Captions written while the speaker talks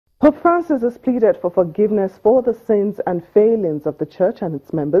Pope Francis has pleaded for forgiveness for the sins and failings of the Church and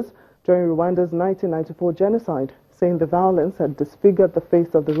its members during Rwanda's 1994 genocide, saying the violence had disfigured the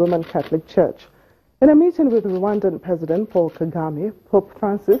face of the Roman Catholic Church. In a meeting with Rwandan President Paul Kagame, Pope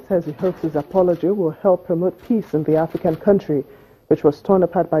Francis says he hopes his apology will help promote peace in the African country, which was torn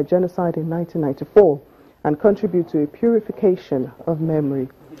apart by genocide in 1994, and contribute to a purification of memory.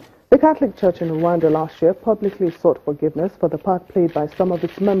 The Catholic Church in Rwanda last year publicly sought forgiveness for the part played by some of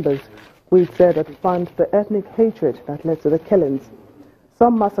its members, who it said had fanned the ethnic hatred that led to the killings.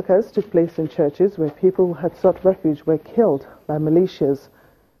 Some massacres took place in churches where people who had sought refuge were killed by militias.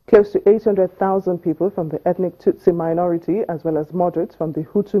 Close to 800,000 people from the ethnic Tutsi minority, as well as moderates from the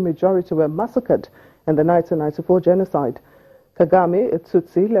Hutu majority, were massacred in the 1994 genocide. Kagame, a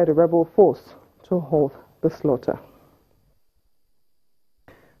Tutsi, led a rebel force to halt the slaughter.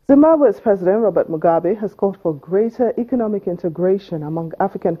 Zimbabwe's President Robert Mugabe has called for greater economic integration among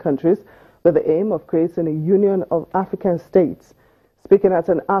African countries with the aim of creating a union of African states. Speaking at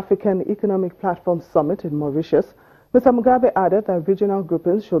an African Economic Platform Summit in Mauritius, Mr. Mugabe added that regional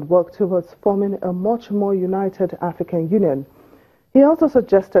groupings should work towards forming a much more united African Union. He also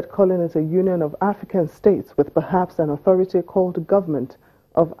suggested calling it a Union of African States with perhaps an authority called Government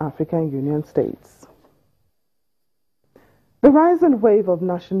of African Union States. The rising wave of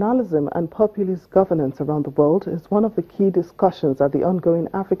nationalism and populist governance around the world is one of the key discussions at the ongoing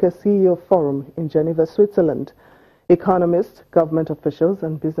Africa CEO Forum in Geneva, Switzerland. Economists, government officials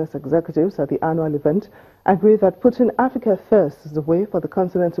and business executives at the annual event agree that putting Africa first is the way for the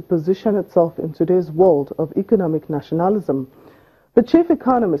continent to position itself in today's world of economic nationalism. The chief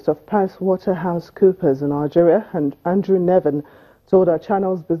economist of PricewaterhouseCoopers in Nigeria, and Andrew Nevin, told our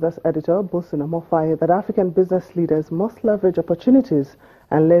channel's business editor, Bosin Amofaye, that African business leaders must leverage opportunities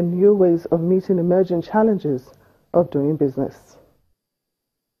and learn new ways of meeting emerging challenges of doing business.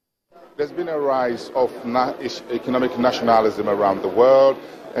 There's been a rise of economic nationalism around the world,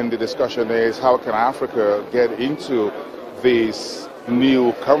 and the discussion is how can Africa get into this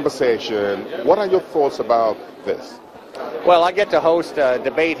new conversation? What are your thoughts about this? Well, I get to host a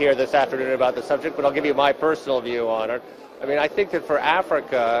debate here this afternoon about the subject, but I'll give you my personal view on it. I mean, I think that for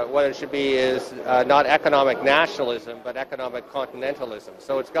Africa, what it should be is not economic nationalism, but economic continentalism.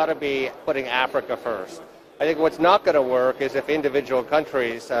 So it's got to be putting Africa first. I think what's not going to work is if individual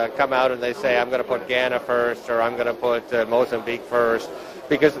countries come out and they say, I'm going to put Ghana first, or I'm going to put Mozambique first,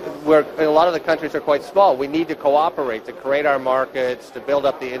 because a lot of the countries are quite small. We need to cooperate to create our markets, to build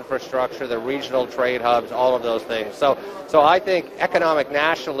up the infrastructure, the regional trade hubs, all of those things. So I think economic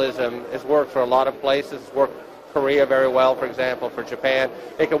nationalism has worked for a lot of places. It's worked Korea very well, for example, for Japan.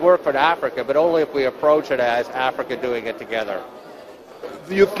 It can work for Africa, but only if we approach it as Africa doing it together.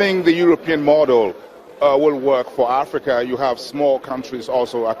 Do you think the European model will work for Africa? You have small countries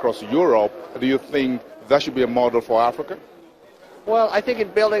also across Europe. Do you think that should be a model for Africa? Well, I think in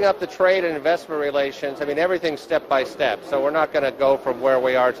building up the trade and investment relations, I mean, everything's step by step. So we're not going to go from where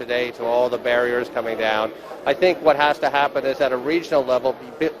we are today to all the barriers coming down. I think what has to happen is at a regional level,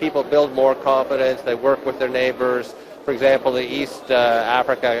 people build more confidence, they work with their neighbors. For example, the East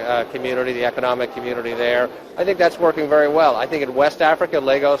Africa community, the economic community there, I think that's working very well. I think in West Africa,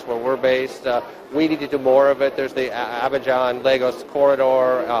 Lagos, where we're based, we need to do more of it. There's the Abidjan-Lagos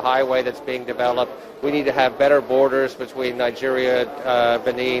corridor, a highway that's being developed. We need to have better borders between Nigeria,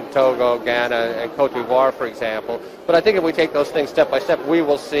 Benin, Togo, Ghana, and Cote d'Ivoire, for example. But I think if we take those things step by step, we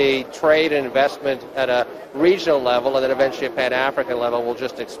will see trade and investment at a regional level, and then eventually a Pan-African level will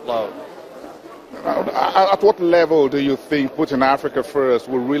just explode. At what level do you think putting Africa first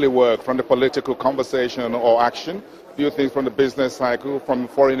will really work, from the political conversation or action? Do you think from the business cycle, from the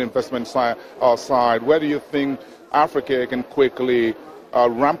foreign investment side, where do you think Africa can quickly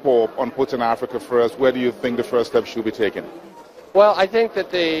ramp up on putting Africa first? Where do you think the first step should be taken? Well, I think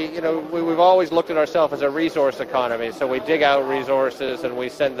that we've always looked at ourselves as a resource economy. So we dig out resources and we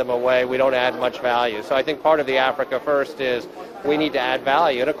send them away. We don't add much value. So I think part of the Africa First is we need to add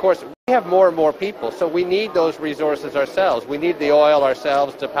value. And of course, we have more and more people. So we need those resources ourselves. We need the oil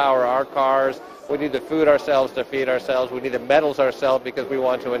ourselves to power our cars. We need the food ourselves to feed ourselves. We need the metals ourselves because we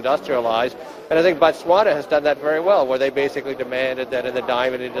want to industrialize. And I think Botswana has done that very well, where they basically demanded that in the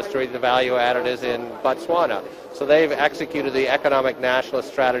diamond industry, the value added is in Botswana. So they've executed the economic nationalist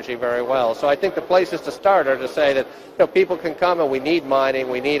strategy very well. So I think the places to start are to say that people can come and we need mining,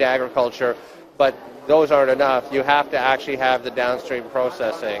 we need agriculture, but those aren't enough. You have to actually have the downstream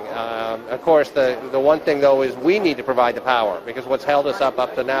processing. Of course, the one thing, though, is we need to provide the power, because what's held us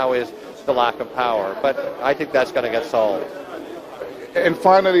up to now is the lack of power. But I think that's going to get solved. And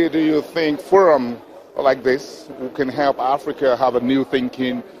finally, do you think forum like this can help Africa have a new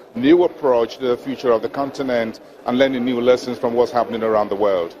thinking new approach to the future of the continent and learning new lessons from what's happening around the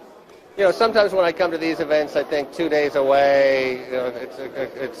world? You know, sometimes when I come to these events, I think 2 days away, you know,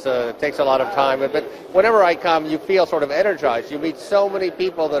 it takes a lot of time. But whenever I come, you feel sort of energized. You meet so many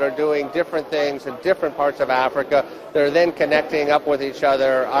people that are doing different things in different parts of Africa. They're then connecting up with each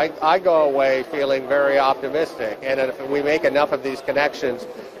other. I go away feeling very optimistic. And if we make enough of these connections,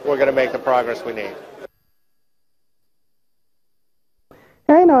 we're going to make the progress we need.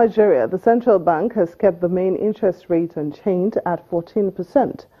 Here in Nigeria, the central bank has kept the main interest rate unchanged at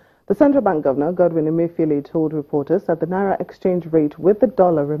 14%. The central bank governor, Godwin Emefiele, told reporters that the naira exchange rate with the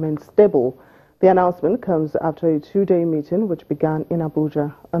dollar remains stable. The announcement comes after a two-day meeting which began in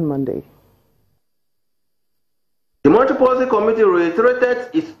Abuja on Monday. The Monetary Policy Committee reiterated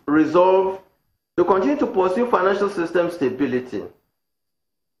its resolve to continue to pursue financial system stability.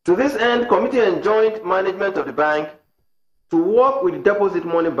 To this end, the committee enjoined management of the bank to work with the deposit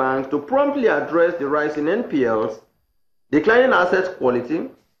money banks to promptly address the rise in NPLs, declining asset quality,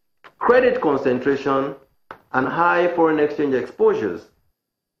 credit concentration, and high foreign exchange exposures.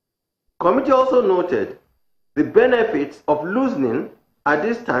 The committee also noted the benefits of loosening at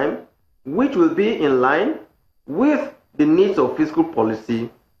this time, which will be in line with the needs of fiscal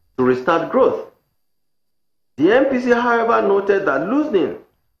policy to restart growth. The MPC, however, noted that loosening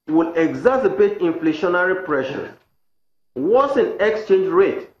will exacerbate inflationary pressures, worsen exchange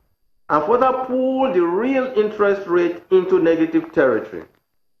rate, and further pull the real interest rate into negative territory.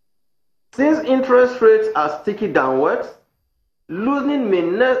 Since interest rates are sticky downwards, loosening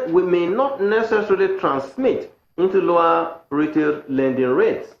may not necessarily transmit into lower retail lending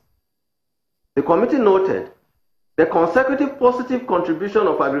rates. The committee noted the consecutive positive contribution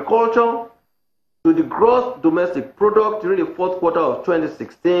of agriculture to the gross domestic product during the fourth quarter of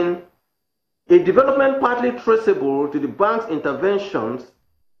 2016, a development partly traceable to the bank's interventions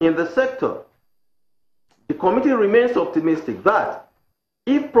in the sector. The committee remains optimistic that,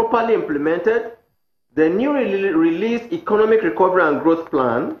 if properly implemented, the newly released Economic Recovery and Growth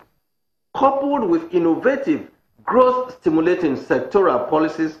Plan, coupled with innovative growth-stimulating sectoral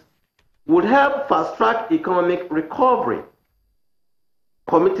policies, would help fast-track economic recovery.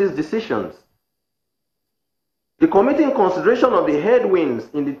 Committee's decisions. The committee, in consideration of the headwinds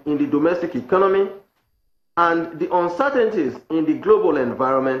in the domestic economy and the uncertainties in the global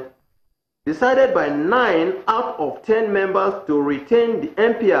environment, decided by 9 out of 10 members to retain the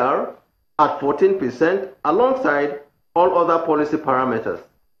MPR at 14% alongside all other policy parameters.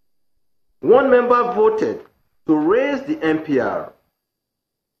 One member voted to raise the MPR.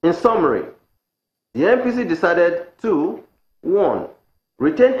 In summary, the MPC decided to 1.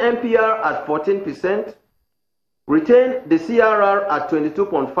 Retain MPR at 14%, retain the CRR at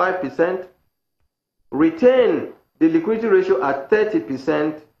 22.5%, retain the liquidity ratio at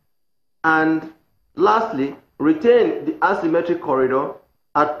 30%, and lastly, retain the asymmetric corridor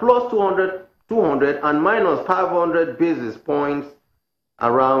at plus 200 and minus 500 basis points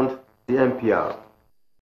around the MPR.